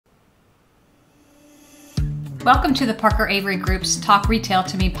Welcome to the Parker Avery Group's Talk Retail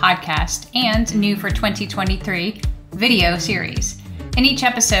to Me podcast and new for 2023 video series. In each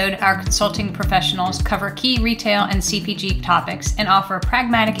episode, our consulting professionals cover key retail and CPG topics and offer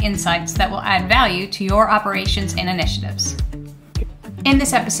pragmatic insights that will add value to your operations and initiatives. In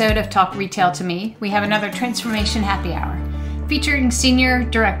this episode of Talk Retail to Me, we have another Transformation Happy Hour, featuring Senior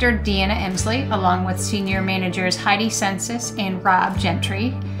Director Deanna Emsley, along with Senior Managers Heidi Sensis and Rob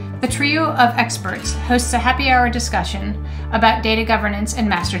Gentry. The trio of experts hosts a happy hour discussion about data governance and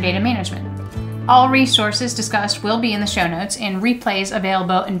master data management. All resources discussed will be in the show notes and replays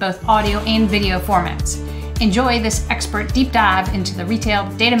available in both audio and video formats. Enjoy this expert deep dive into the retail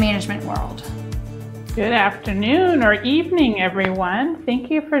data management world. Good afternoon or evening, everyone.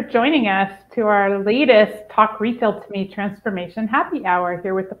 Thank you for joining us to our latest Talk Retail to Me Transformation Happy Hour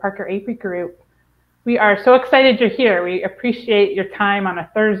here with the Parker Avery Group. We are so excited you're here. We appreciate your time on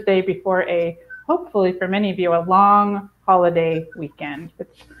a Thursday before hopefully for many of you, a long holiday weekend,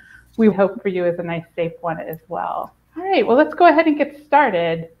 which we hope for you is a nice, safe one as well. All right, well, let's go ahead and get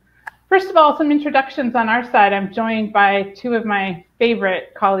started. First of all, some introductions on our side. I'm joined by two of my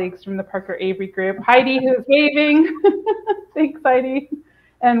favorite colleagues from the Parker Avery Group, Heidi, who's waving. Thanks, Heidi,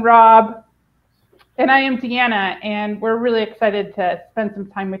 and Rob. And I am Deanna, and we're really excited to spend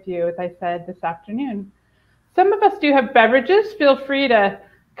some time with you, as I said, this afternoon. Some of us do have beverages. Feel free to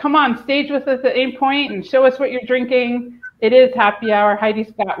come on stage with us at any point and show us what you're drinking. It is happy hour.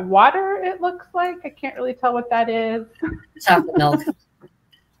 Heidi's got water, it looks like. I can't really tell what that is. Chocolate milk.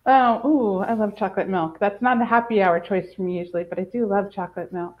 Oh, ooh, I love chocolate milk. That's not a happy hour choice for me usually, but I do love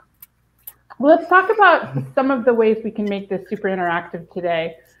chocolate milk. Well, let's talk about some of the ways we can make this super interactive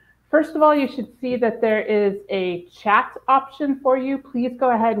today. First of all, you should see that there is a chat option for you. Please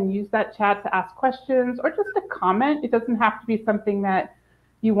go ahead and use that chat to ask questions or just a comment. It doesn't have to be something that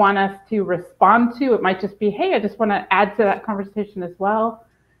you want us to respond to. It might just be, hey, I just want to add to that conversation as well.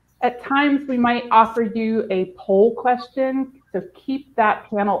 At times, we might offer you a poll question. So keep that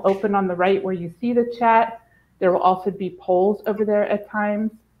panel open on the right where you see the chat. There will also be polls over there at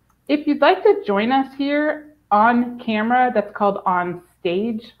times. If you'd like to join us here on camera, that's called on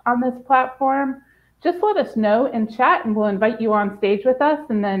stage on this platform, just let us know in chat and we'll invite you on stage with us,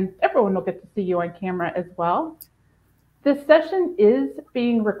 and then everyone will get to see you on camera as well. This session is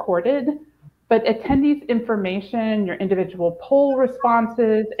being recorded, but attendees' information, your individual poll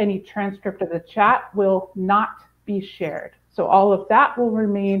responses, any transcript of the chat will not be shared. So all of that will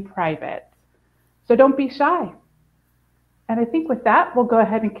remain private. So don't be shy. And I think with that, we'll go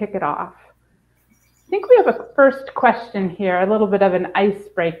ahead and kick it off. I think we have a first question here, a little bit of an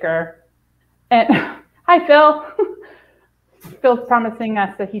icebreaker. And hi, Phil. Phil's promising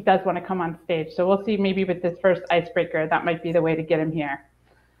us that he does want to come on stage. So we'll see, maybe with this first icebreaker, that might be the way to get him here.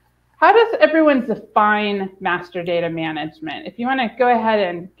 How does everyone define master data management? If you want to go ahead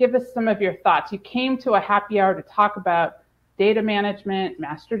and give us some of your thoughts. You came to a happy hour to talk about data management,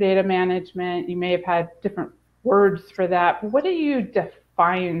 master data management. You may have had different words for that, but what do you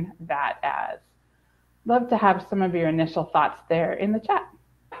define that as? Love to have some of your initial thoughts there in the chat.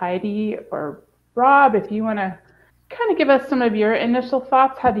 Heidi or Rob, if you want to kind of give us some of your initial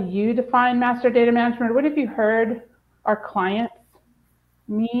thoughts, how do you define master data management? What have you heard our clients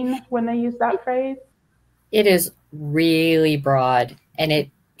mean when they use that phrase? It is really broad, and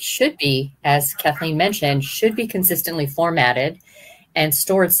it should be, as Kathleen mentioned, should be consistently formatted and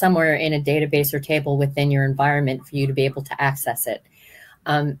stored somewhere in a database or table within your environment for you to be able to access it.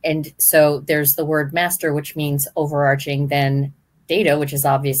 And so there's the word master, which means overarching, then data, which is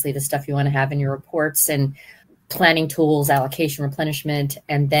obviously the stuff you want to have in your reports and planning tools, allocation, replenishment,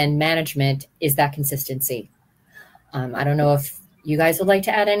 and then management is that consistency. I don't know if you guys would like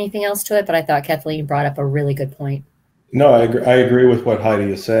to add anything else to it, but I thought Kathleen brought up a really good point. No, I agree with what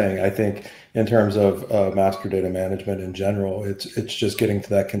Heidi is saying. I think in terms of master data management in general, it's just getting to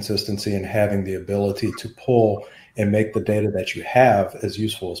that consistency and having the ability to pull and make the data that you have as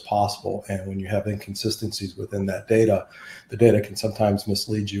useful as possible. And when you have inconsistencies within that data, the data can sometimes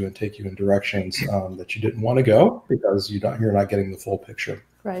mislead you and take you in directions that you didn't want to go because you're not getting the full picture.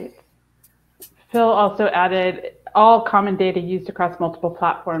 Right. Phil also added all common data used across multiple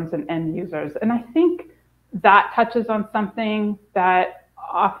platforms and end users. And I think that touches on something that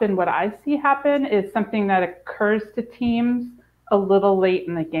often what I see happen is something that occurs to teams a little late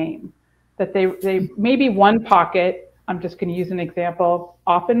in the game. That they maybe one pocket, I'm just going to use an example,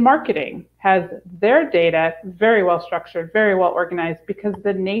 often marketing has their data very well structured, very well organized because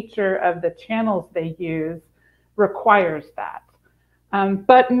the nature of the channels they use requires that.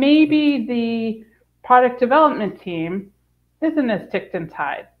 But maybe the product development team isn't as ticked and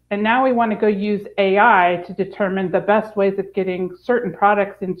tied. And now we want to go use AI to determine the best ways of getting certain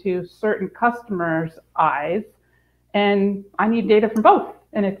products into certain customers' eyes. And I need data from both.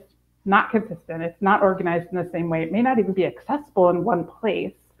 And it's not consistent. It's not organized in the same way. It may not even be accessible in one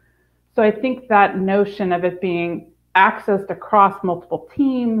place. So I think that notion of it being accessed across multiple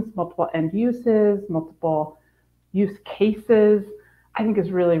teams, multiple end uses, multiple use cases, I think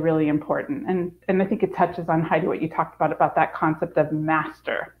is really, really important. And I think it touches on, Heidi, what you talked about that concept of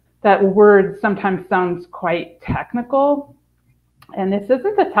master. That word sometimes sounds quite technical. And this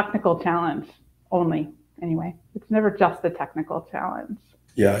isn't a technical challenge only, anyway. It's never just a technical challenge.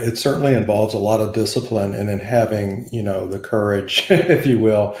 Yeah, it certainly involves a lot of discipline, and in having, the courage, if you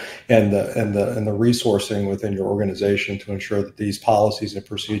will, and the resourcing within your organization to ensure that these policies and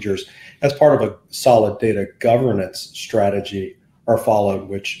procedures, as part of a solid data governance strategy, are followed,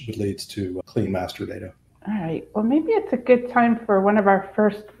 which leads to clean master data. All right. Well, maybe it's a good time for one of our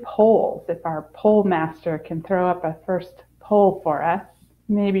first polls. If our poll master can throw up a first poll for us.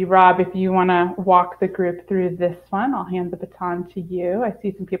 Maybe, Rob, if you want to walk the group through this one, I'll hand the baton to you. I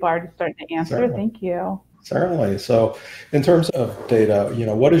see some people already starting to answer. Certainly. Thank you. Certainly. So in terms of data,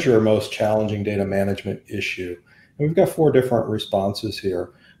 what is your most challenging data management issue? And we've got 4 different responses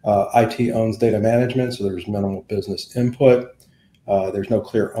here. IT owns data management, so there's minimal business input. There's no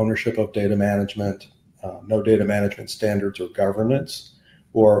clear ownership of data management, no data management standards or governance,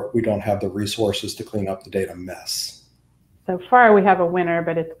 or we don't have the resources to clean up the data mess. So far, we have a winner,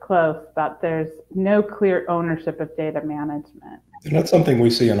 but it's close, but there's no clear ownership of data management. And that's something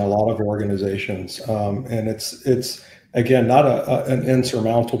we see in a lot of organizations. And it's again, not an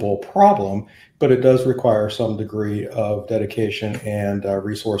insurmountable problem, but it does require some degree of dedication and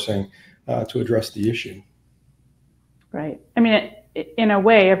resourcing to address the issue. Right. I mean, in a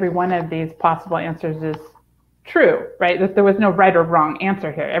way, every one of these possible answers is true, right? That there was no right or wrong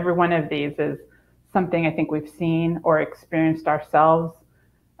answer here. Every one of these is something I think we've seen or experienced ourselves.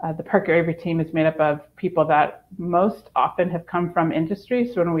 The Parker Avery team is made up of people that most often have come from industry.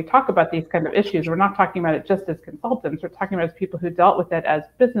 So when we talk about these kind of issues, we're not talking about it just as consultants. We're talking about as people who dealt with it as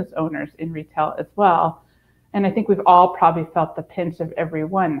business owners in retail as well. And I think we've all probably felt the pinch of every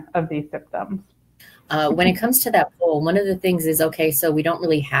one of these symptoms. When it comes to that poll, one of the things is, okay, so we don't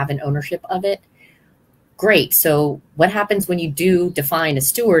really have an ownership of it. Great. So what happens when you do define a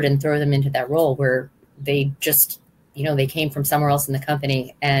steward and throw them into that role where they just, they came from somewhere else in the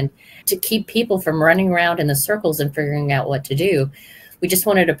company? And to keep people from running around in the circles and figuring out what to do, we just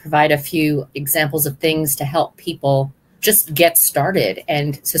wanted to provide a few examples of things to help people just get started.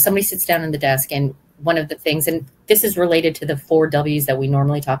 And so somebody sits down in the desk, and one of the things, and this is related to the 4 W's that we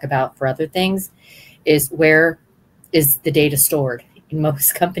normally talk about for other things, is where is the data stored? In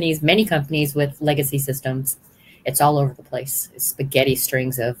most companies, many companies with legacy systems, it's all over the place. It's spaghetti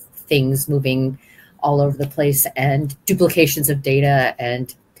strings of things moving all over the place, and duplications of data,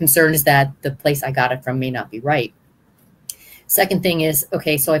 and concerns that the place I got it from may not be right. Second thing is,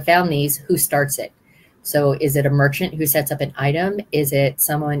 okay, so I found these, who starts it? So is it a merchant who sets up an item? Is it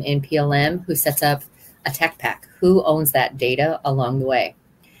someone in PLM who sets up a tech pack? Who owns that data along the way?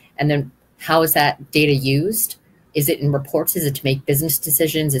 And then how is that data used? Is it in reports? Is it to make business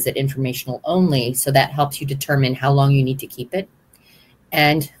decisions? Is it informational only? So that helps you determine how long you need to keep it.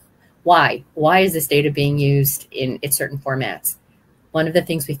 And why? Why is this data being used in its certain formats? One of the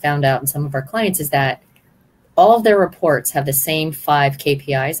things we found out in some of our clients is that all of their reports have the same 5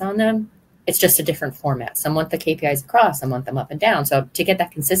 KPIs on them. It's just a different format. Some want the KPIs across, some want them up and down. So to get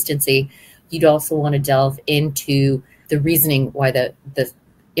that consistency, you'd also want to delve into the reasoning why the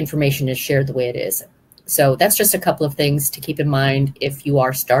information is shared the way it is. So that's just a couple of things to keep in mind if you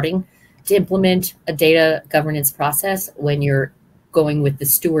are starting to implement a data governance process when you're going with the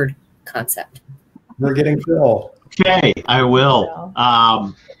steward concept. We're getting Phil. Okay, I will.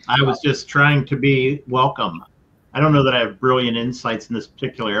 I was just trying to be welcome. I don't know that I have brilliant insights in this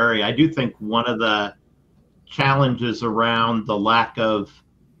particular area. I do think one of the challenges around the lack of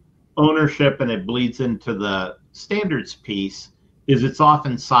ownership, and it bleeds into the standards piece, is it's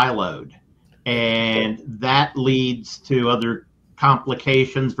often siloed. And that leads to other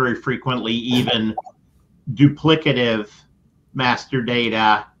complications, very frequently even duplicative master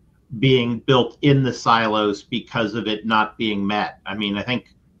data being built in the silos because of it not being met. I mean, I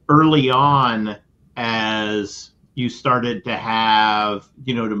think early on, as you started to have,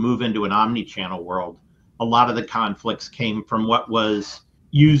 to move into an omni-channel world, a lot of the conflicts came from what was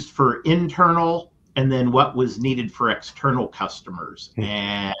used for internal and then what was needed for external customers.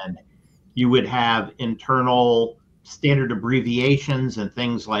 And you would have internal standard abbreviations and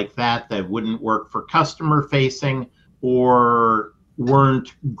things like that that wouldn't work for customer facing, or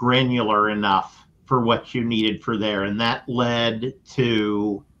weren't granular enough for what you needed for there. And that led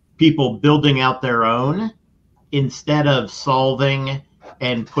to people building out their own instead of solving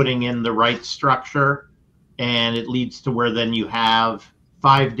and putting in the right structure. And it leads to where then you have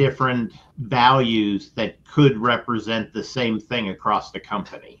 5 different values that could represent the same thing across the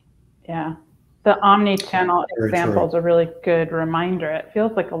company. Yeah. The omni-channel Very example is true. a really good reminder. It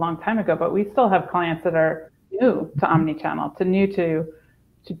feels like a long time ago, but we still have clients that are new to omni-channel, to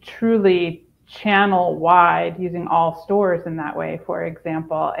truly channel wide using all stores in that way, for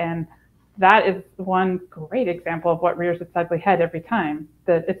example. And that is one great example of what rears its ugly head every time.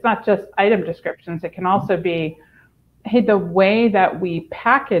 That it's not just item descriptions. It can also be, hey, the way that we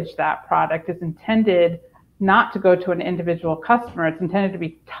package that product is intended not to go to an individual customer. It's intended to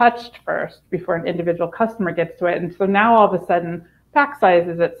be touched first before an individual customer gets to it. And so now all of a sudden, pack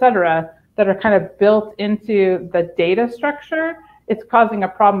sizes, et cetera, that are kind of built into the data structure, it's causing a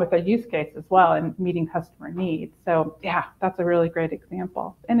problem with the use case as well and meeting customer needs. So yeah, that's a really great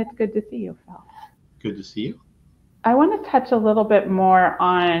example. And it's good to see you, Phil. Good to see you. I want to touch a little bit more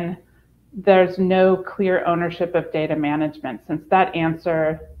on there's no clear ownership of data management, since that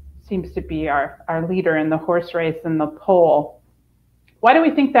answer seems to be our leader in the horse race and the poll. Why do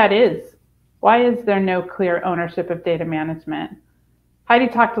we think that is? Why is there no clear ownership of data management? Heidi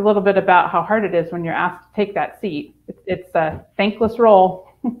talked a little bit about how hard it is when you're asked to take that seat. It's a thankless role,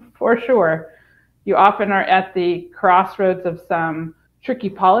 for sure. You often are at the crossroads of some tricky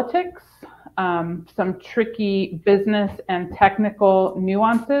politics, some tricky business and technical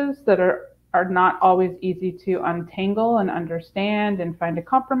nuances that are not always easy to untangle and understand and find a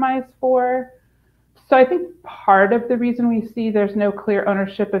compromise for. So I think part of the reason we see there's no clear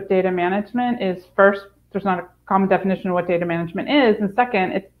ownership of data management is, first, there's not a common definition of what data management is. And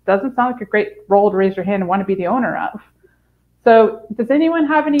second, it doesn't sound like a great role to raise your hand and want to be the owner of. So does anyone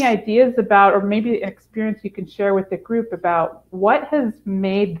have any ideas about, or maybe an experience you can share with the group about what has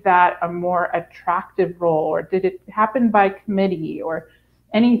made that a more attractive role? Or did it happen by committee or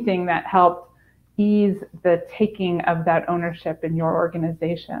anything that helped ease the taking of that ownership in your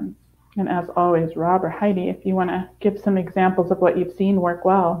organization? And as always, Rob or Heidi, if you want to give some examples of what you've seen work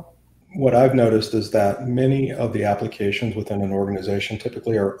well. What I've noticed is that many of the applications within an organization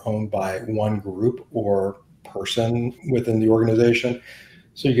typically are owned by one group or person within the organization.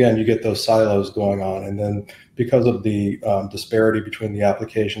 So again, you get those silos going on. And then because of the disparity between the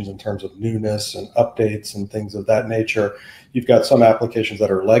applications in terms of newness and updates and things of that nature, you've got some applications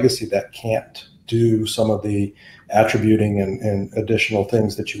that are legacy that can't do some of the attributing and additional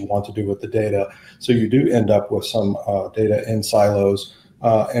things that you want to do with the data. So you do end up with some data in silos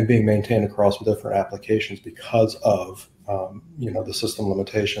and being maintained across different applications because of the system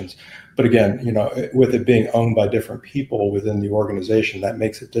limitations. But again, with it being owned by different people within the organization, that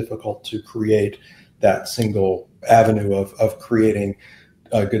makes it difficult to create that single avenue of creating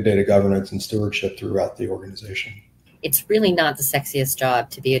good data governance and stewardship throughout the organization. It's really not the sexiest job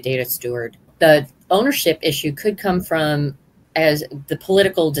to be a data steward. The ownership issue could come from as the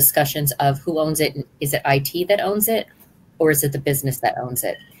political discussions of who owns it. Is it IT that owns it, or is it the business that owns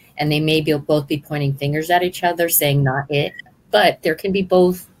it? And they may both be pointing fingers at each other, saying not it, but there can be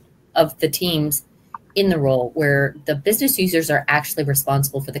both of the teams in the role where the business users are actually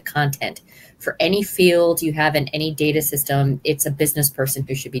responsible for the content. For any field you have in any data system, it's a business person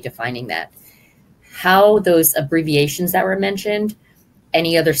who should be defining that. How those abbreviations that were mentioned,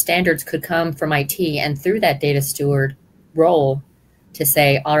 any other standards could come from IT, and through that data steward role to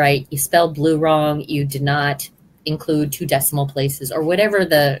say, all right, you spelled blue wrong, you did not include 2 decimal places, or whatever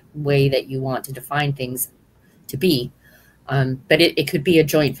the way that you want to define things to be. But it could be a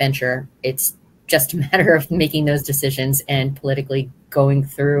joint venture. It's just a matter of making those decisions and politically going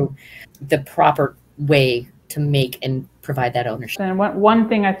through the proper way to make and provide that ownership. And one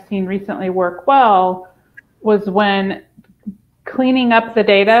thing I've seen recently work well was when cleaning up the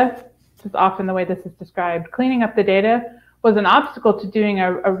data, this is often the way this is described, cleaning up the data was an obstacle to doing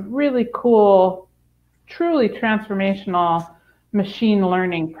a really cool, truly transformational machine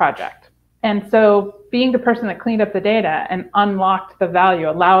learning project. And so being the person that cleaned up the data and unlocked the value,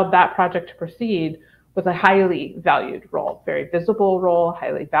 allowed that project to proceed, was a highly valued role, very visible role,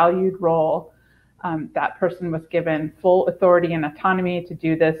 highly valued role. That person was given full authority and autonomy to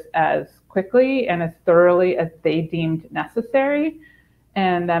do this as quickly and as thoroughly as they deemed necessary.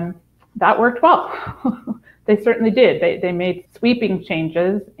 And that worked well. They certainly did. They made sweeping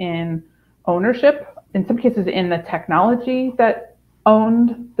changes in ownership, in some cases in the technology that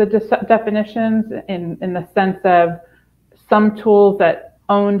owned the definitions, in the sense of some tools that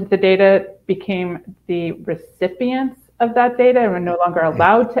owned the data became the recipients of that data, and we're no longer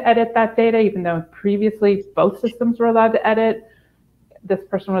allowed to edit that data, even though previously both systems were allowed to edit. This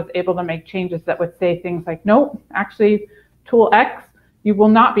person was able to make changes that would say things like, nope, actually, tool X, you will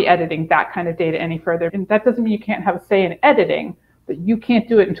not be editing that kind of data any further. And that doesn't mean you can't have a say in editing, but you can't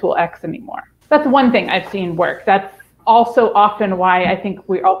do it in tool X anymore. That's one thing I've seen work. That's also often why I think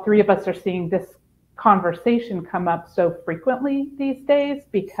all three of us are seeing this conversation come up so frequently these days,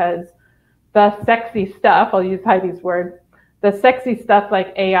 because the sexy stuff, I'll use Heidi's word, the sexy stuff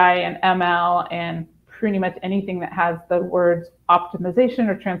like AI and ML and pretty much anything that has the words optimization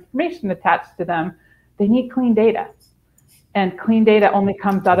or transformation attached to them, they need clean data. And clean data only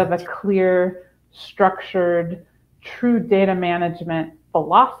comes out of a clear, structured, true data management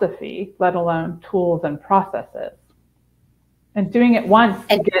philosophy, let alone tools and processes. And doing it once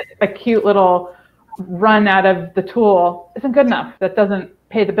to get a cute little run out of the tool isn't good enough. That doesn't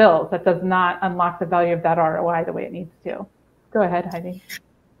pay the bills. That does not unlock the value of that ROI the way it needs to. Go ahead, Heidi.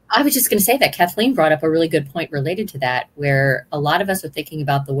 I was just going to say that Kathleen brought up a really good point related to that, where a lot of us are thinking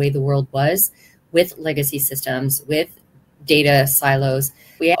about the way the world was with legacy systems, with data silos.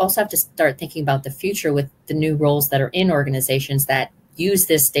 We also have to start thinking about the future with the new roles that are in organizations that use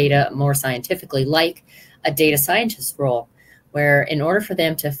this data more scientifically, like a data scientist role, where in order for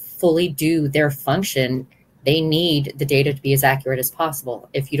them to fully do their function, they need the data to be as accurate as possible.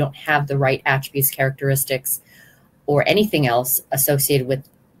 If you don't have the right attributes, characteristics, or anything else associated with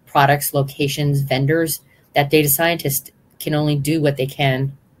products, locations, vendors, that data scientist can only do what they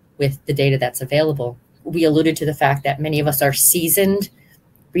can with the data that's available. We alluded to the fact that many of us are seasoned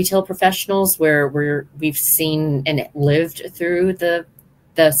retail professionals, where we've seen and lived through the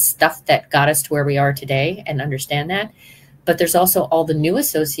stuff that got us to where we are today and understand that. But there's also all the new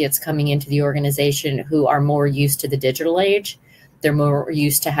associates coming into the organization who are more used to the digital age. They're more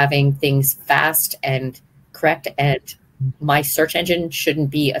used to having things fast and correct. And my search engine shouldn't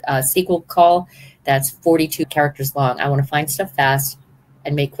be a SQL call that's 42 characters long. I want to find stuff fast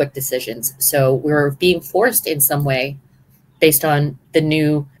and make quick decisions. So we're being forced in some way, based on the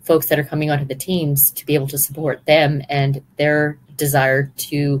new folks that are coming onto the teams, to be able to support them and their desire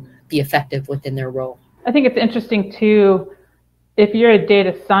to be effective within their role. I think it's interesting too, if you're a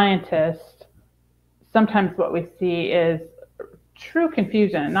data scientist, sometimes what we see is true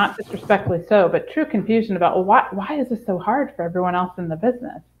confusion, not disrespectfully so, but true confusion about why is this so hard for everyone else in the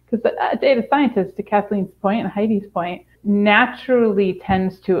business? Because a data scientist, to Kathleen's point and Heidi's point, naturally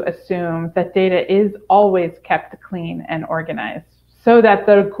tends to assume that data is always kept clean and organized so that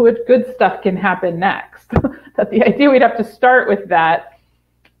the good stuff can happen next. That the idea we'd have to start with that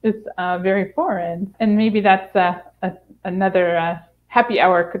is very foreign. And maybe that's another happy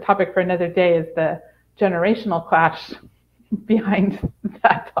hour topic for another day, is the generational clash behind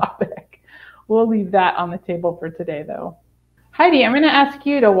that topic. We'll leave that on the table for today, though. Heidi, I'm going to ask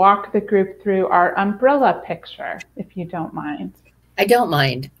you to walk the group through our umbrella picture, if you don't mind. I don't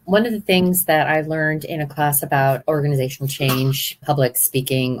mind. One of the things that I learned in a class about organizational change, public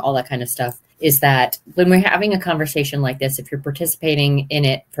speaking, all that kind of stuff, is that when we're having a conversation like this, if you're participating in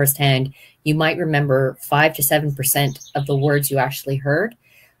it firsthand, you might remember 5 to 7% of the words you actually heard,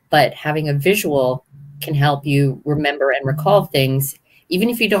 but having a visual can help you remember and recall things. Even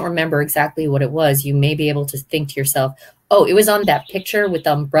if you don't remember exactly what it was, you may be able to think to yourself, oh, it was on that picture with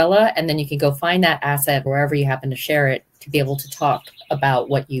the umbrella, and then you can go find that asset wherever you happen to share it to be able to talk about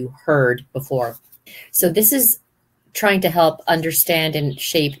what you heard before. So this is trying to help understand and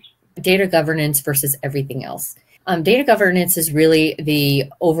shape data governance versus everything else. Data governance is really the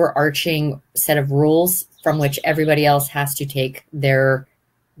overarching set of rules from which everybody else has to take their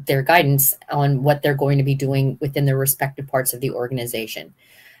guidance on what they're going to be doing within their respective parts of the organization.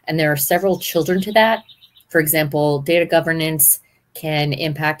 And there are several children to that. For example, data governance can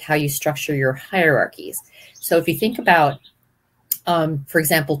impact how you structure your hierarchies. So if you think about, for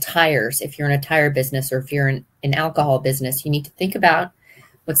example, tires, if you're in a tire business or if you're in an alcohol business, you need to think about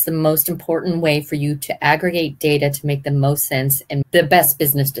what's the most important way for you to aggregate data to make the most sense and the best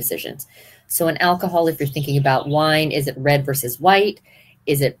business decisions. So in alcohol, if you're thinking about wine, is it red versus white?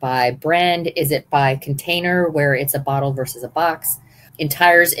 Is it by brand? Is it by container, where it's a bottle versus a box? In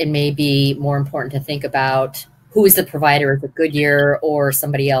tires, it may be more important to think about who is the provider, is it Goodyear or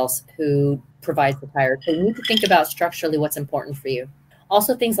somebody else who provides the tire. So you need to think about structurally what's important for you.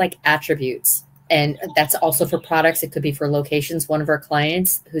 Also things like attributes, and that's also for products. It could be for locations. One of our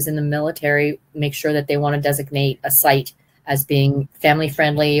clients who's in the military makes sure that they want to designate a site as being family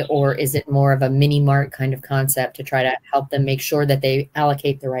friendly, or is it more of a mini mart kind of concept to try to help them make sure that they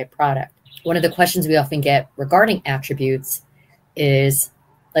allocate the right product. One of the questions we often get regarding attributes is,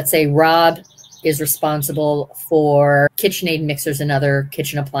 let's say Rob is responsible for KitchenAid mixers and other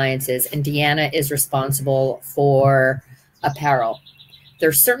kitchen appliances, and Deanna is responsible for apparel. There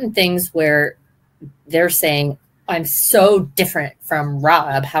are certain things where they're saying, I'm so different from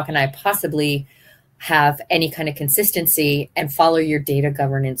Rob. How can I possibly have any kind of consistency and follow your data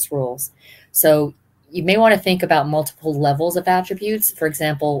governance rules? So you may want to think about multiple levels of attributes. For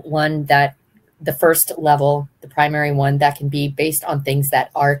example, one that the first level, the primary one, that can be based on things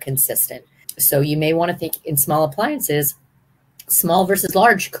that are consistent. So you may want to think in small appliances, small versus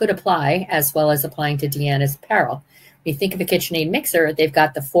large could apply, as well as applying to Deanna's apparel. When you think of a KitchenAid mixer, they've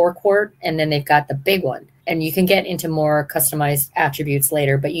got the 4-quart and then they've got the big one. And you can get into more customized attributes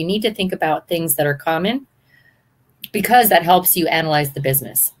later, but you need to think about things that are common because that helps you analyze the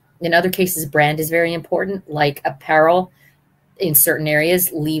business. In other cases, brand is very important, like apparel. In certain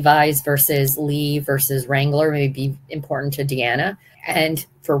areas, Levi's versus Lee versus Wrangler may be important to Deanna. And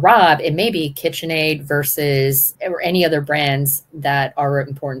for Rob, it may be KitchenAid versus or any other brands that are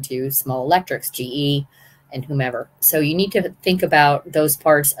important to small electrics, GE and whomever. So you need to think about those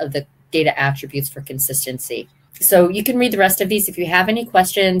parts of the data attributes for consistency. So you can read the rest of these. If you have any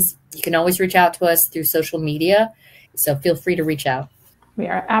questions, you can always reach out to us through social media. So feel free to reach out. We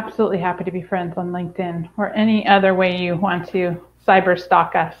are absolutely happy to be friends on LinkedIn or any other way you want to cyber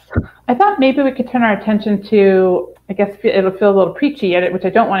stalk us. I thought maybe we could turn our attention to, I guess it'll feel a little preachy, which I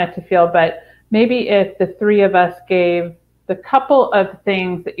don't want it to feel, but maybe if the three of us gave the couple of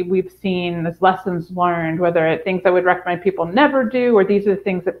things that we've seen as lessons learned, whether it's things I would recommend people never do, or these are the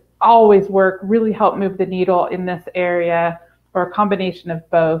things that always work, really help move the needle in this area, or a combination of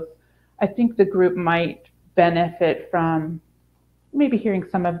both, I think the group might benefit from maybe hearing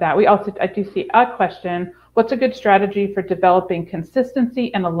some of that. I do see a question. What's a good strategy for developing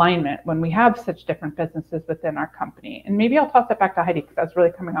consistency and alignment when we have such different businesses within our company? And maybe I'll toss that back to Heidi because that's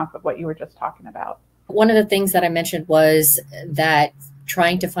really coming off of what you were just talking about. One of the things that I mentioned was that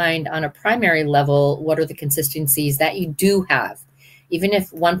trying to find on a primary level, what are the consistencies that you do have? Even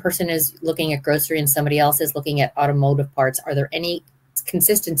if one person is looking at grocery and somebody else is looking at automotive parts, are there any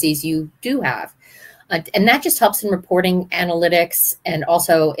consistencies you do have? And that just helps in reporting analytics. And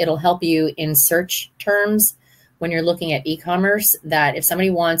also it'll help you in search terms when you're looking at e-commerce, that if somebody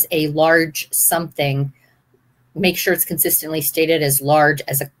wants a large something, make sure it's consistently stated as large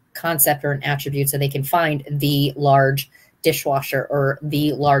as a concept or an attribute so they can find the large dishwasher or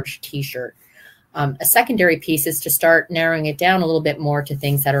the large t-shirt. A secondary piece is to start narrowing it down a little bit more to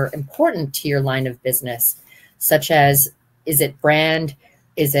things that are important to your line of business, such as, is it brand?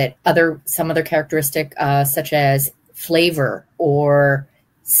 Is it some other characteristic such as flavor or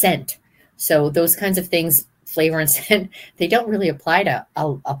scent? So those kinds of things, flavor and scent, they don't really apply to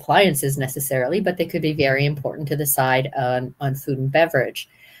appliances necessarily, but they could be very important to the side on food and beverage.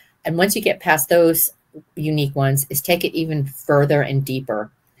 And once you get past those unique ones, is take it even further and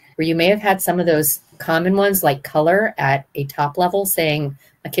deeper, where you may have had some of those common ones like color at a top level, saying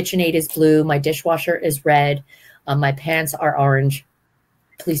my KitchenAid is blue, my dishwasher is red, my pants are orange.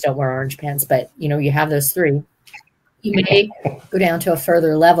 Please don't wear orange pants, but you have those three. You may go down to a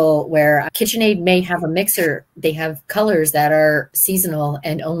further level where KitchenAid may have a mixer. They have colors that are seasonal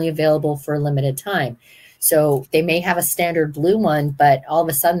and only available for a limited time. So they may have a standard blue one, but all of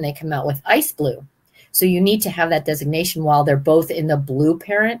a sudden they come out with ice blue. So you need to have that designation while they're both in the blue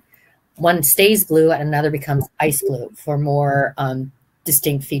parent. One stays blue and another becomes ice blue for more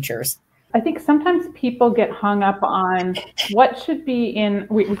distinct features. I think sometimes people get hung up on what should be in,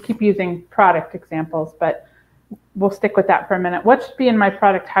 we keep using product examples, but we'll stick with that for a minute. What should be in my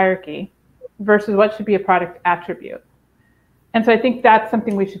product hierarchy versus what should be a product attribute? And so I think that's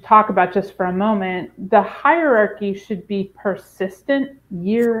something we should talk about just for a moment. The hierarchy should be persistent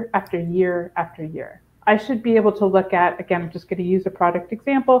year after year after year. I should be able to look at, again, I'm just going to use a product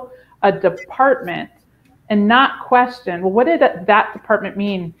example, a department, and not question, well, what did that department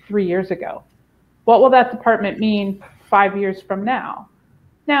mean 3 years ago? What will that department mean 5 years from now?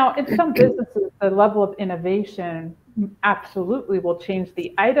 Now, in some businesses, the level of innovation absolutely will change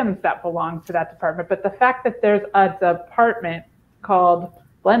the items that belong to that department. But the fact that there's a department called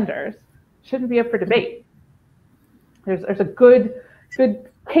blenders shouldn't be up for debate. There's a good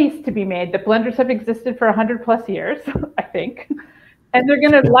case to be made that blenders have existed for 100+ years, I think. And they're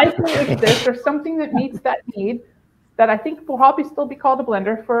going to likely exist or something that meets that need that I think will probably still be called a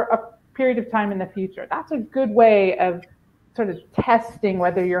blender for a period of time in the future. That's a good way of sort of testing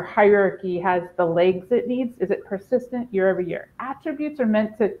whether your hierarchy has the legs it needs. Is it persistent year over year? Attributes are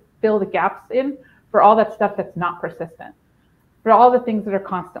meant to fill the gaps in for all that stuff that's not persistent, for all the things that are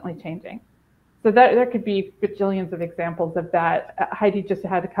constantly changing. So there could be bajillions of examples of that. Heidi just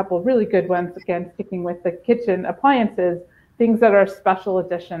had a couple really good ones, again, sticking with the kitchen appliances, things that are special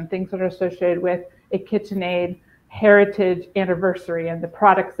edition, things that are associated with a KitchenAid heritage anniversary and the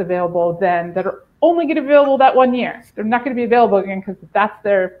products available then that are only going to be available that 1 year. They're not going to be available again because that's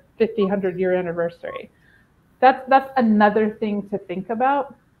their 50, 100-year anniversary. That's another thing to think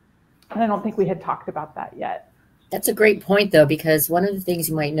about. And I don't think we had talked about that yet. That's a great point, though, because one of the things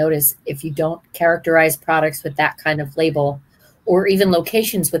you might notice if you don't characterize products with that kind of label, or even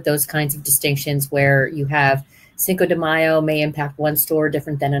locations with those kinds of distinctions where you have Cinco de Mayo may impact one store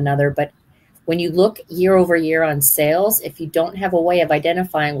different than another. But when you look year over year on sales, if you don't have a way of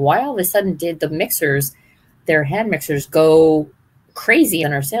identifying why all of a sudden did the mixers, their hand mixers, go crazy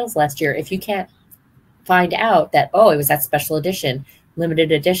on our sales last year, if you can't find out that, oh, it was that special edition,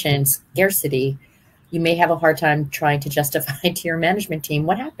 limited edition, scarcity, you may have a hard time trying to justify to your management team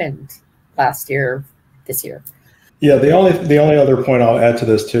what happened last year, this year. Yeah, the only other point I'll add to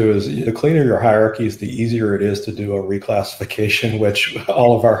this too is the cleaner your hierarchies, the easier it is to do a reclassification, which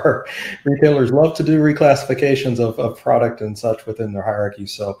all of our retailers love to do reclassifications of product and such within their hierarchy.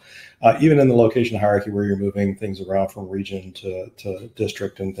 So even in the location hierarchy where you're moving things around from region to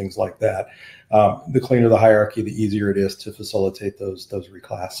district and things like that, the cleaner the hierarchy, the easier it is to facilitate those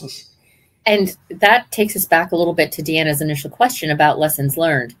reclasses. And that takes us back a little bit to Deanna's initial question about lessons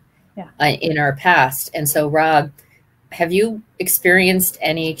learned in our past. And so, Rob, have you experienced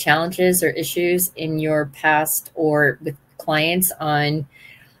any challenges or issues in your past or with clients on,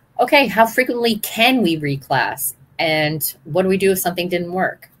 okay, how frequently can we reclass? And what do we do if something didn't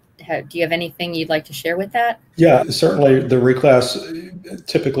work? Do you have anything you'd like to share with that? Yeah, certainly the reclass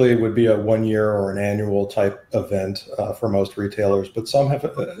typically would be a 1 year or an annual type event for most retailers, but some have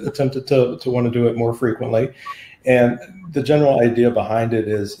attempted to want to do it more frequently. And the general idea behind it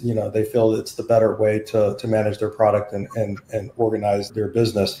is, they feel it's the better way to manage their product and organize their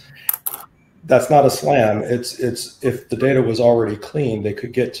business. That's not a slam. It's if the data was already clean, they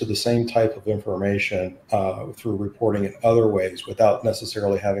could get to the same type of information through reporting in other ways without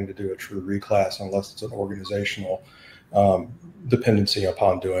necessarily having to do a true reclass unless it's an organizational dependency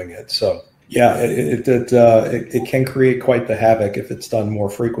upon doing it. So yeah, it can create quite the havoc if it's done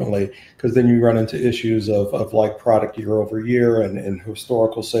more frequently, because then you run into issues of like product year over year and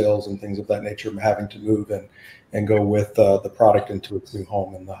historical sales and things of that nature having to move and go with the product into its new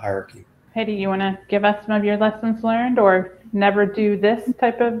home in the hierarchy. Heidi, you want to give us some of your lessons learned or never do this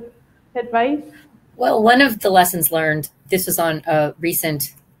type of advice? Well, one of the lessons learned, this was at a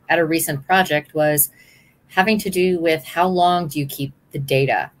recent project, was having to do with how long do you keep the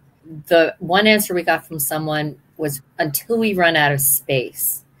data? The one answer we got from someone was until we run out of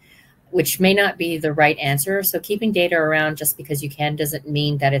space, which may not be the right answer. So keeping data around just because you can doesn't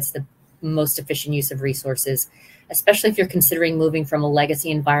mean that it's the most efficient use of resources, especially if you're considering moving from a legacy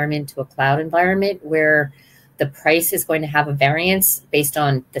environment to a cloud environment where the price is going to have a variance based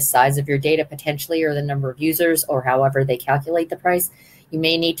on the size of your data potentially, or the number of users, or however they calculate the price. You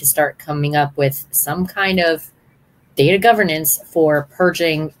may need to start coming up with some kind of data governance for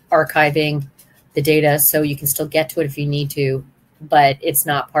purging, archiving the data so you can still get to it if you need to, but it's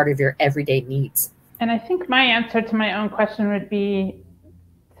not part of your everyday needs. And I think my answer to my own question would be,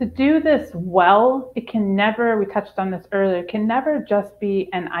 to do this well, it can never, we touched on this earlier, it can never just be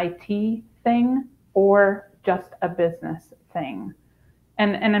an IT thing or just a business thing.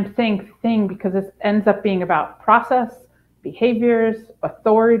 And I'm saying thing because this ends up being about process, behaviors,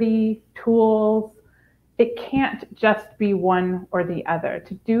 authority, tools. It can't just be one or the other.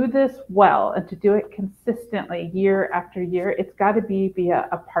 To do this well and to do it consistently year after year, it's got to be via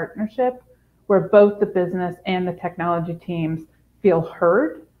a partnership where both the business and the technology teams feel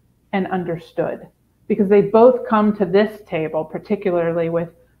heard and understood, because they both come to this table, particularly with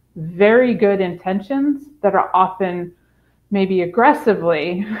very good intentions that are often maybe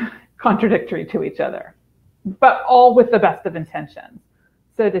aggressively contradictory to each other, but all with the best of intentions.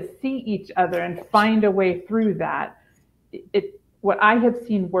 So to see each other and find a way through that, what I have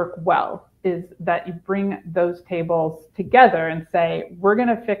seen work well is that you bring those tables together and say, we're going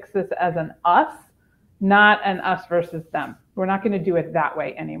to fix this as an us, not an us versus them. We're not going to do it that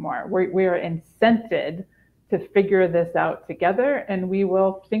way anymore. We are incented to figure this out together, and we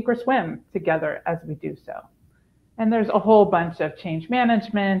will sink or swim together as we do so. And there's a whole bunch of change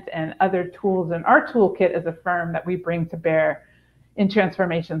management and other tools in our toolkit as a firm that we bring to bear in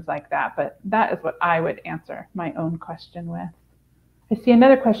transformations like that. But that is what I would answer my own question with. I see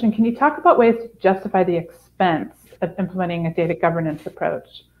another question. Can you talk about ways to justify the expense of implementing a data governance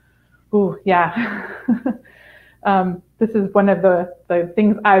approach? Ooh, yeah. This is one of the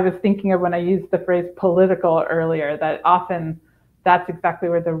things I was thinking of when I used the phrase political earlier, that often that's exactly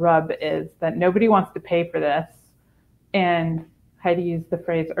where the rub is, that nobody wants to pay for this. And Heidi used the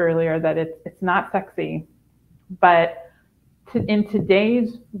phrase earlier that it's not sexy, but in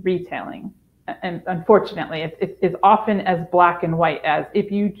today's retailing, and unfortunately, it is often as black and white as,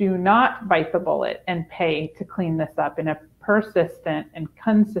 if you do not bite the bullet and pay to clean this up in a persistent and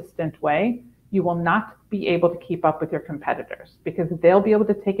consistent way, you will not be able to keep up with your competitors, because they'll be able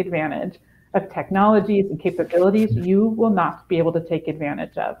to take advantage of technologies and capabilities you will not be able to take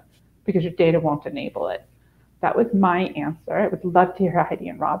advantage of because your data won't enable it. That was my answer. I would love to hear Heidi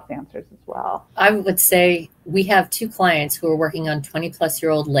and Rob's answers as well. I would say we have 2 clients who are working on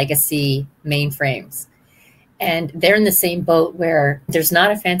 20-plus-year-old legacy mainframes. And they're in the same boat where there's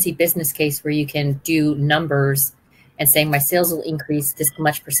not a fancy business case where you can do numbers and saying my sales will increase this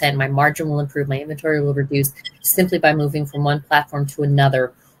much percent, my margin will improve, my inventory will reduce simply by moving from one platform to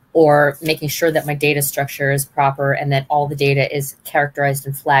another, or making sure that my data structure is proper and that all the data is characterized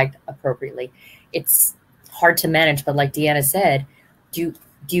and flagged appropriately. It's hard to manage, but like Deanna said, do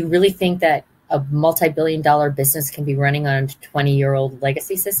you really think that a multi-billion-dollar business can be running on a 20-year-old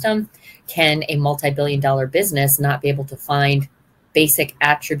legacy system? Can a multi-billion-dollar business not be able to find basic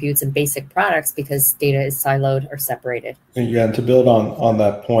attributes and basic products because data is siloed or separated? Yeah, and to build on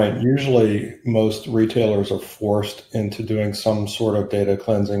that point, usually most retailers are forced into doing some sort of data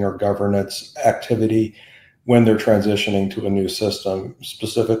cleansing or governance activity when they're transitioning to a new system,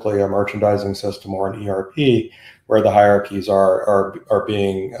 specifically a merchandising system or an ERP, where the hierarchies are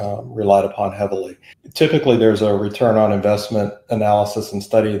being relied upon heavily. Typically, there's a return on investment analysis and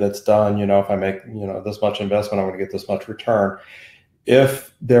study that's done. If I make this much investment, I'm going to get this much return.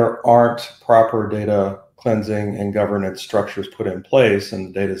 If there aren't proper data cleansing and governance structures put in place and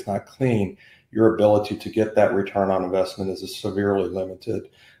the data is not clean, your ability to get that return on investment is severely limited.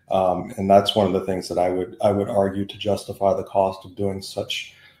 And that's one of the things that I would argue to justify the cost of doing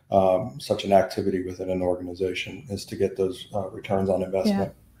such an activity within an organization, is to get those returns on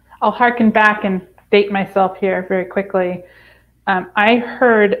investment. Yeah. I'll harken back and date myself here very quickly. I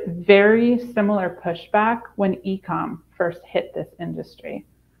heard very similar pushback when e-com first hit this industry.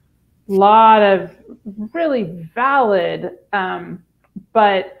 A lot of really valid,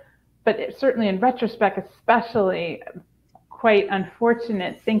 but certainly in retrospect, especially quite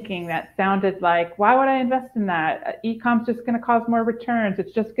unfortunate thinking that sounded like, why would I invest in that? E-com's just going to cause more returns.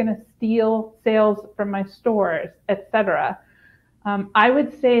 It's just going to steal sales from my stores, etc. I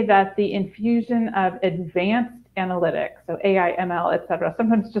would say that the infusion of advanced analytics, so AI, ML, etc.,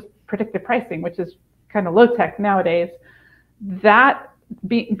 sometimes just predictive pricing, which is kind of low tech nowadays, that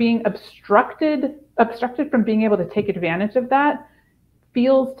being obstructed from being able to take advantage of that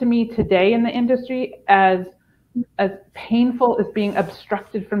feels to me today in the industry as painful as being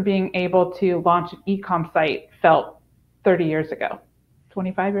obstructed from being able to launch an e-com site felt 30 years ago,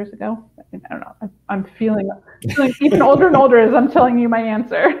 25 years ago. I don't know. I'm feeling even older and older as I'm telling you my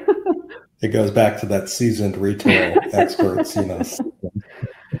answer. It goes back to that seasoned retail experts,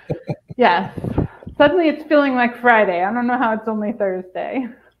 Yes. Suddenly it's feeling like Friday. I don't know how it's only Thursday.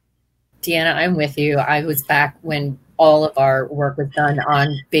 Deanna, I'm with you. I was back when all of our work was done on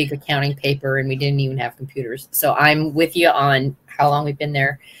big accounting paper and we didn't even have computers. So I'm with you on how long we've been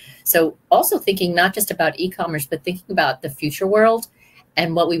there. So also thinking not just about e-commerce, but thinking about the future world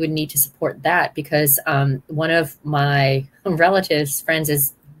and what we would need to support that, because one of my relatives, friends,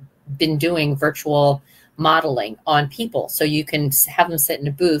 has been doing virtual modeling on people. So you can have them sit in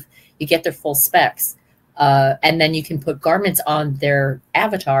a booth, you get their full specs, and then you can put garments on their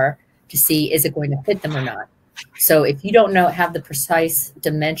avatar to see, is it going to fit them or not? So if you don't have the precise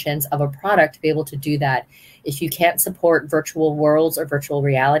dimensions of a product to be able to do that, if you can't support virtual worlds or virtual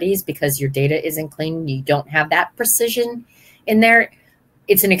realities because your data isn't clean, you don't have that precision in there,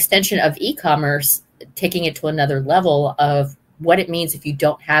 it's an extension of e-commerce, taking it to another level of what it means if you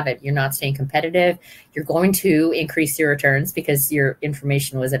don't have it. You're not staying competitive. You're going to increase your returns because your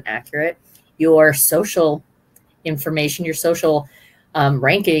information wasn't accurate. Your social information, your social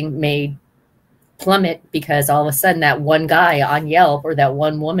ranking may plummet because all of a sudden that one guy on Yelp or that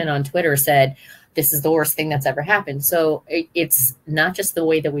one woman on Twitter said, this is the worst thing that's ever happened. So it's not just the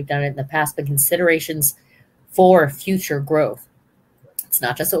way that we've done it in the past, but considerations for future growth. It's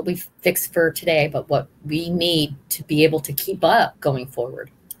not just what we fix for today, but what we need to be able to keep up going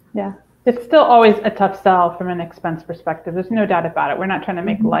forward. Yeah, it's still always a tough sell from an expense perspective. There's no doubt about it. We're not trying to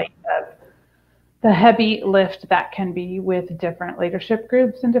make light of the heavy lift that can be with different leadership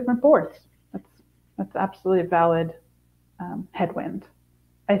groups and different boards. That's absolutely a valid headwind.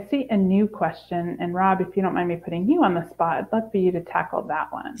 I see a new question, and Rob, if you don't mind me putting you on the spot, I'd love for you to tackle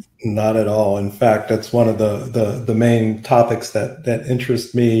that one. Not at all. In fact, that's one of the main topics that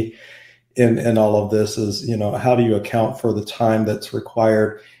interest me in all of this is, how do you account for the time that's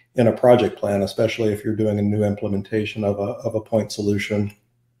required in a project plan, especially if you're doing a new implementation of a point solution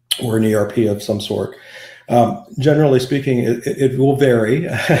or an ERP of some sort. Generally speaking, it will vary.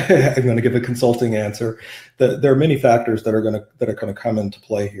 I'm going to give a consulting answer. There are many factors that are going to come into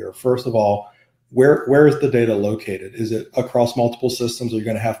play here. First of all, where is the data located? Is it across multiple systems? Are you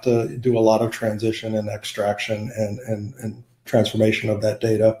going to have to do a lot of transition and extraction and transformation of that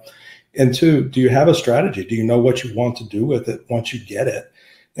data? And two, do you have a strategy? Do you know what you want to do with it once you get it?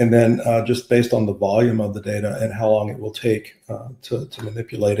 And then just based on the volume of the data and how long it will take to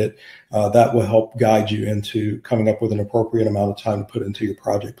manipulate it, that will help guide you into coming up with an appropriate amount of time to put into your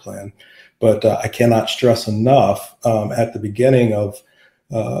project plan. But I cannot stress enough at the beginning of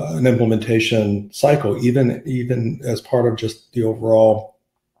an implementation cycle, even as part of just the overall,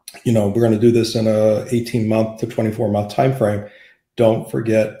 we're going to do this in a 18-month to 24-month time frame. Don't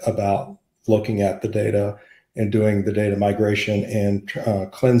forget about looking at the data and doing the data migration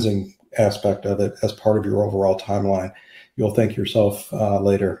and cleansing aspect of it as part of your overall timeline. You'll thank yourself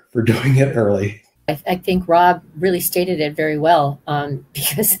later for doing it early. I think Rob really stated it very well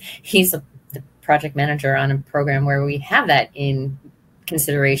because he's the project manager on a program where we have that in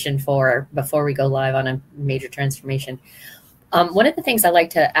consideration for before we go live on a major transformation. One of the things I like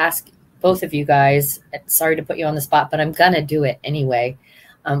to ask both of you guys, sorry to put you on the spot, but I'm going to do it anyway.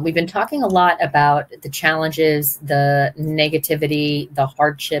 We've been talking a lot about the challenges, the negativity, the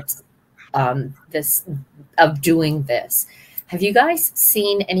hardships of doing this. Have you guys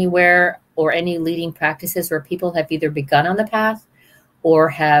seen anywhere or any leading practices where people have either begun on the path or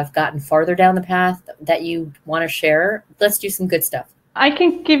have gotten farther down the path that you want to share? Let's do some good stuff. I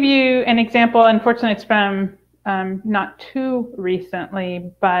can give you an example. Unfortunately, it's from not too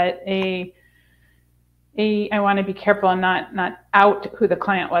recently, but I want to be careful and not out who the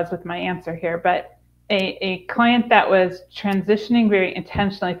client was with my answer here, but a client that was transitioning very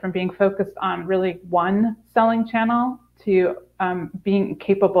intentionally from being focused on really one selling channel to being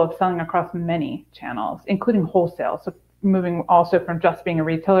capable of selling across many channels, including wholesale. So moving also from just being a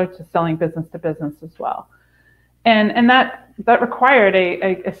retailer to selling business to business as well. And that required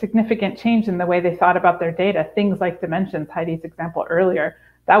a significant change in the way they thought about their data. Things like dimensions, Heidi's example earlier,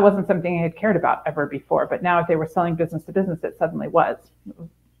 that wasn't something they had cared about ever before. But now if they were selling business to business, it suddenly was.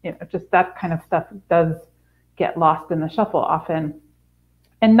 Just that kind of stuff does get lost in the shuffle often.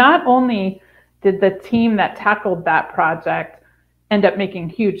 And not only did the team that tackled that project end up making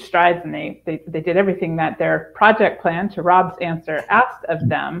huge strides, and they did everything that their project plan, to Rob's answer, asked of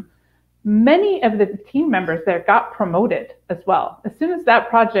them, many of the team members there got promoted as well. As soon as that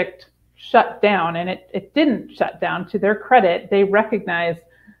project shut down, and it didn't shut down, to their credit, they recognized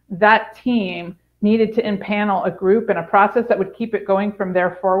that team needed to impanel a group and a process that would keep it going from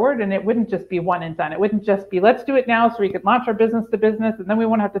there forward. And it wouldn't just be one and done. It wouldn't just be, let's do it now so we could launch our business to business, and then we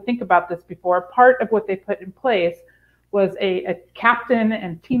won't have to think about this before. Part of what they put in place was a captain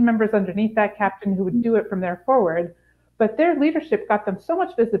and team members underneath that captain who would do it from there forward. But their leadership got them so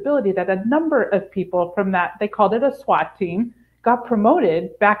much visibility that a number of people from that, they called it a SWAT team, got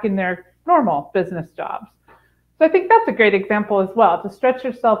promoted back in their normal business jobs. So I think that's a great example as well, to stretch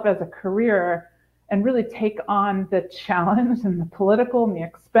yourself as a career and really take on the challenge and the political and the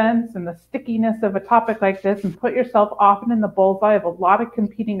expense and the stickiness of a topic like this, and put yourself often in the bullseye of a lot of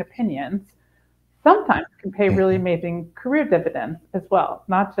competing opinions, sometimes can pay really amazing career dividends as well,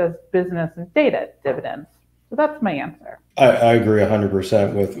 not just business and data dividends. So that's my answer. I agree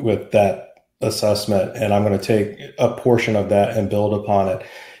 100% with that assessment, and I'm going to take a portion of that and build upon it.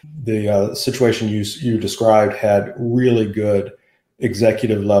 The situation you described had really good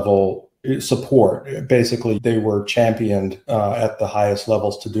executive level support. Basically, they were championed at the highest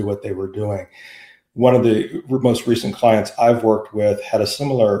levels to do what they were doing. One of the most recent clients I've worked with had a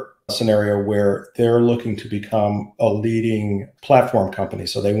similar scenario where they're looking to become a leading platform company.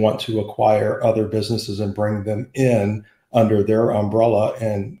 So they want to acquire other businesses and bring them in under their umbrella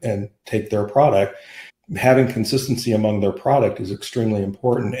and take their product. Having consistency among their product is extremely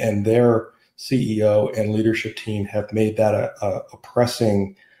important, and their CEO and leadership team have made that a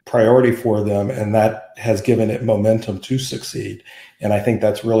pressing priority for them, and that has given it momentum to succeed. And I think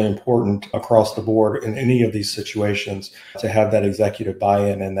that's really important across the board in any of these situations, to have that executive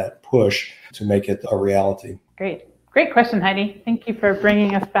buy-in and that push to make it a reality. Great question, Heidi. Thank you for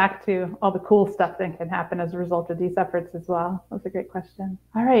bringing us back to all the cool stuff that can happen as a result of these efforts as well. That was a great question.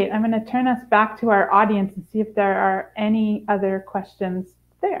 All right, I'm going to turn us back to our audience and see if there are any other questions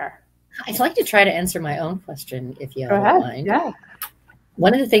there? I'd like to try to answer my own question, if you Go don't ahead. mind. Yeah.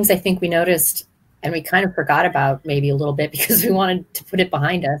 One of the things I think we noticed, and we kind of forgot about maybe a little bit because we wanted to put it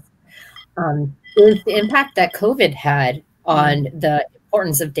behind us, is the impact that COVID had on the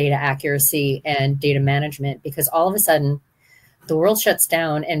importance of data accuracy and data management, because all of a sudden the world shuts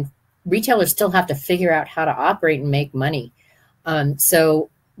down and retailers still have to figure out how to operate and make money. So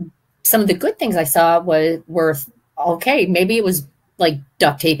some of the good things I saw were okay, maybe it was like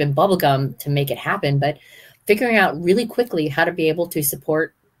duct tape and bubble gum to make it happen, but figuring out really quickly how to be able to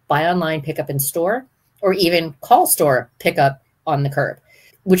support buy online, pick up in store, or even call store pickup on the curb,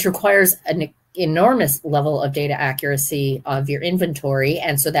 which requires an enormous level of data accuracy of your inventory.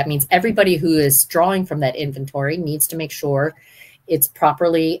 And so that means everybody who is drawing from that inventory needs to make sure it's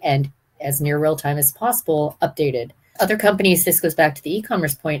properly and as near real time as possible updated. Other companies, this goes back to the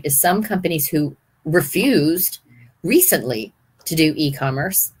e-commerce point, is some companies who refused recently to do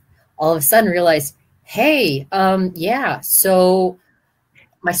e-commerce all of a sudden realized, hey, yeah, so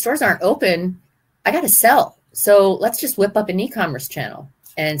my stores aren't open. I got to sell. So let's just whip up an e-commerce channel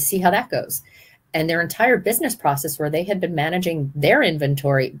and see how that goes. And their entire business process, where they had been managing their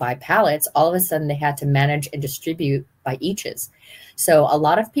inventory by pallets, all of a sudden they had to manage and distribute by eaches. So a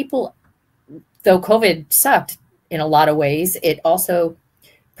lot of people, though COVID sucked in a lot of ways, it also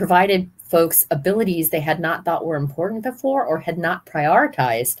provided folks abilities they had not thought were important before or had not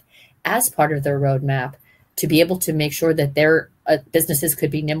prioritized as part of their roadmap to be able to make sure that their businesses could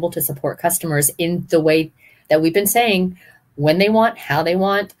be nimble to support customers in the way that we've been saying, when they want, how they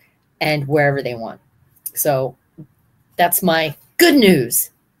want, and wherever they want. So that's my good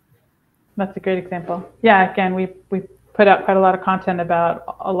news. That's a great example. Yeah, again, we put out quite a lot of content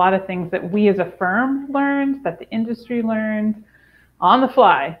about a lot of things that we as a firm learned, that the industry learned on the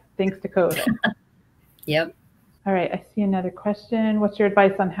fly, thanks to COVID. Yep. All right, I see another question. What's your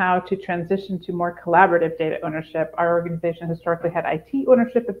advice on how to transition to more collaborative data ownership? Our organization historically had IT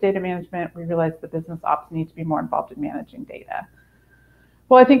ownership of data management. We realized the business ops need to be more involved in managing data.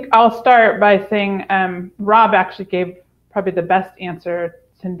 Well, I think I'll start by saying Rob actually gave probably the best answer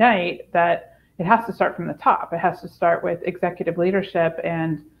tonight, that it has to start from the top. It has to start with executive leadership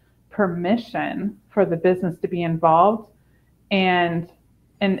and permission for the business to be involved, and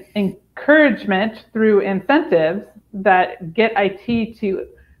encouragement through incentives that get IT to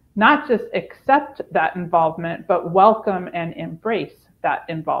not just accept that involvement, but welcome and embrace that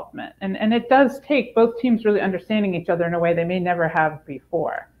involvement. And it does take both teams really understanding each other in a way they may never have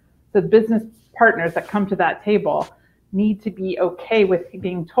before. The business partners that come to that table need to be okay with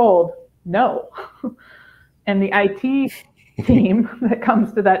being told no. And the IT team that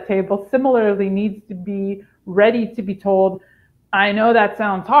comes to that table similarly needs to be ready to be told, I know that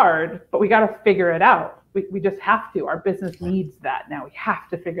sounds hard, but we got to figure it out. We just have to. Our business needs that now. We have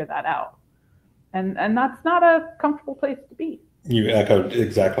to figure that out. And that's not a comfortable place to be. You echoed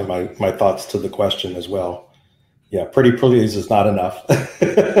exactly my thoughts to the question as well. Yeah, pretty please is not enough.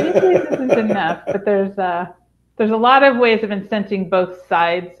 Pretty please isn't enough, but there's a lot of ways of incenting both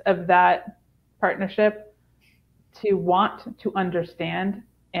sides of that partnership to want to understand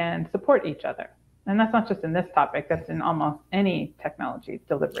and support each other. And that's not just in this topic, that's in almost any technology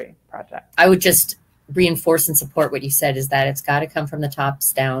delivery project. I would just reinforce and support what you said, is that it's got to come from the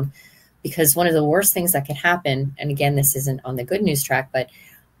tops down, because one of the worst things that could happen, and again, this isn't on the good news track, but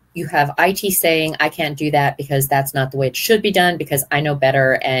you have IT saying, I can't do that because that's not the way it should be done, because I know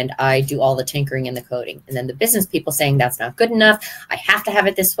better and I do all the tinkering and the coding. And then the business people saying that's not good enough. I have to have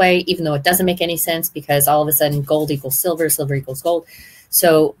it this way, even though it doesn't make any sense, because all of a sudden gold equals silver, silver equals gold.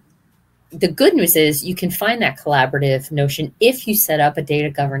 So the good news is you can find that collaborative notion if you set up a data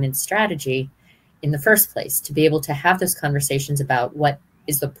governance strategy in the first place, to be able to have those conversations about what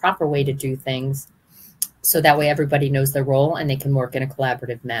is the proper way to do things. So that way everybody knows their role and they can work in a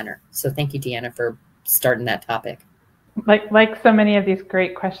collaborative manner. So thank you, Deanna, for starting that topic. Like so many of these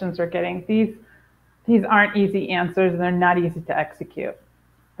great questions we're getting, these aren't easy answers, and they're not easy to execute.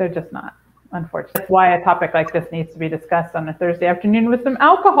 They're just not, unfortunately. That's why a topic like this needs to be discussed on a Thursday afternoon with some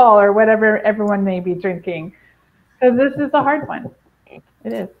alcohol or whatever everyone may be drinking. So this is a hard one. It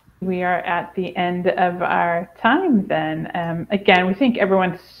is. We are at the end of our time then. Again, we thank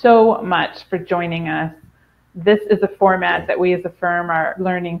everyone so much for joining us. This is a format that we as a firm are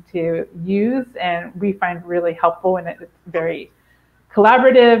learning to use, and we find really helpful, and it's very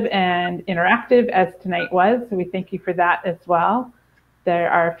collaborative and interactive, as tonight was. So we thank you for that as well.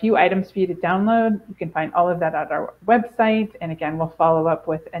 There are a few items for you to download. You can find all of that at our website. And again, we'll follow up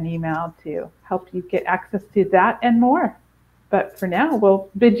with an email to help you get access to that and more. But for now, we'll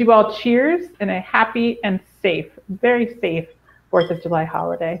bid you all cheers and a happy and safe, very safe 4th of July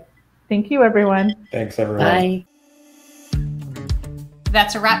holiday. Thank you, everyone. Thanks, everyone. Bye.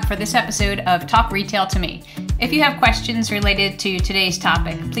 That's a wrap for this episode of Talk Retail to Me. If you have questions related to today's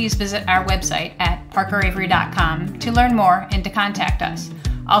topic, please visit our website at parkeravery.com to learn more and to contact us.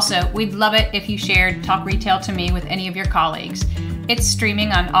 Also, we'd love it if you shared Talk Retail to Me with any of your colleagues. It's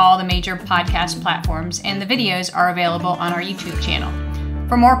streaming on all the major podcast platforms, and the videos are available on our YouTube channel.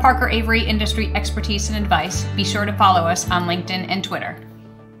 For more Parker Avery industry expertise and advice, be sure to follow us on LinkedIn and Twitter.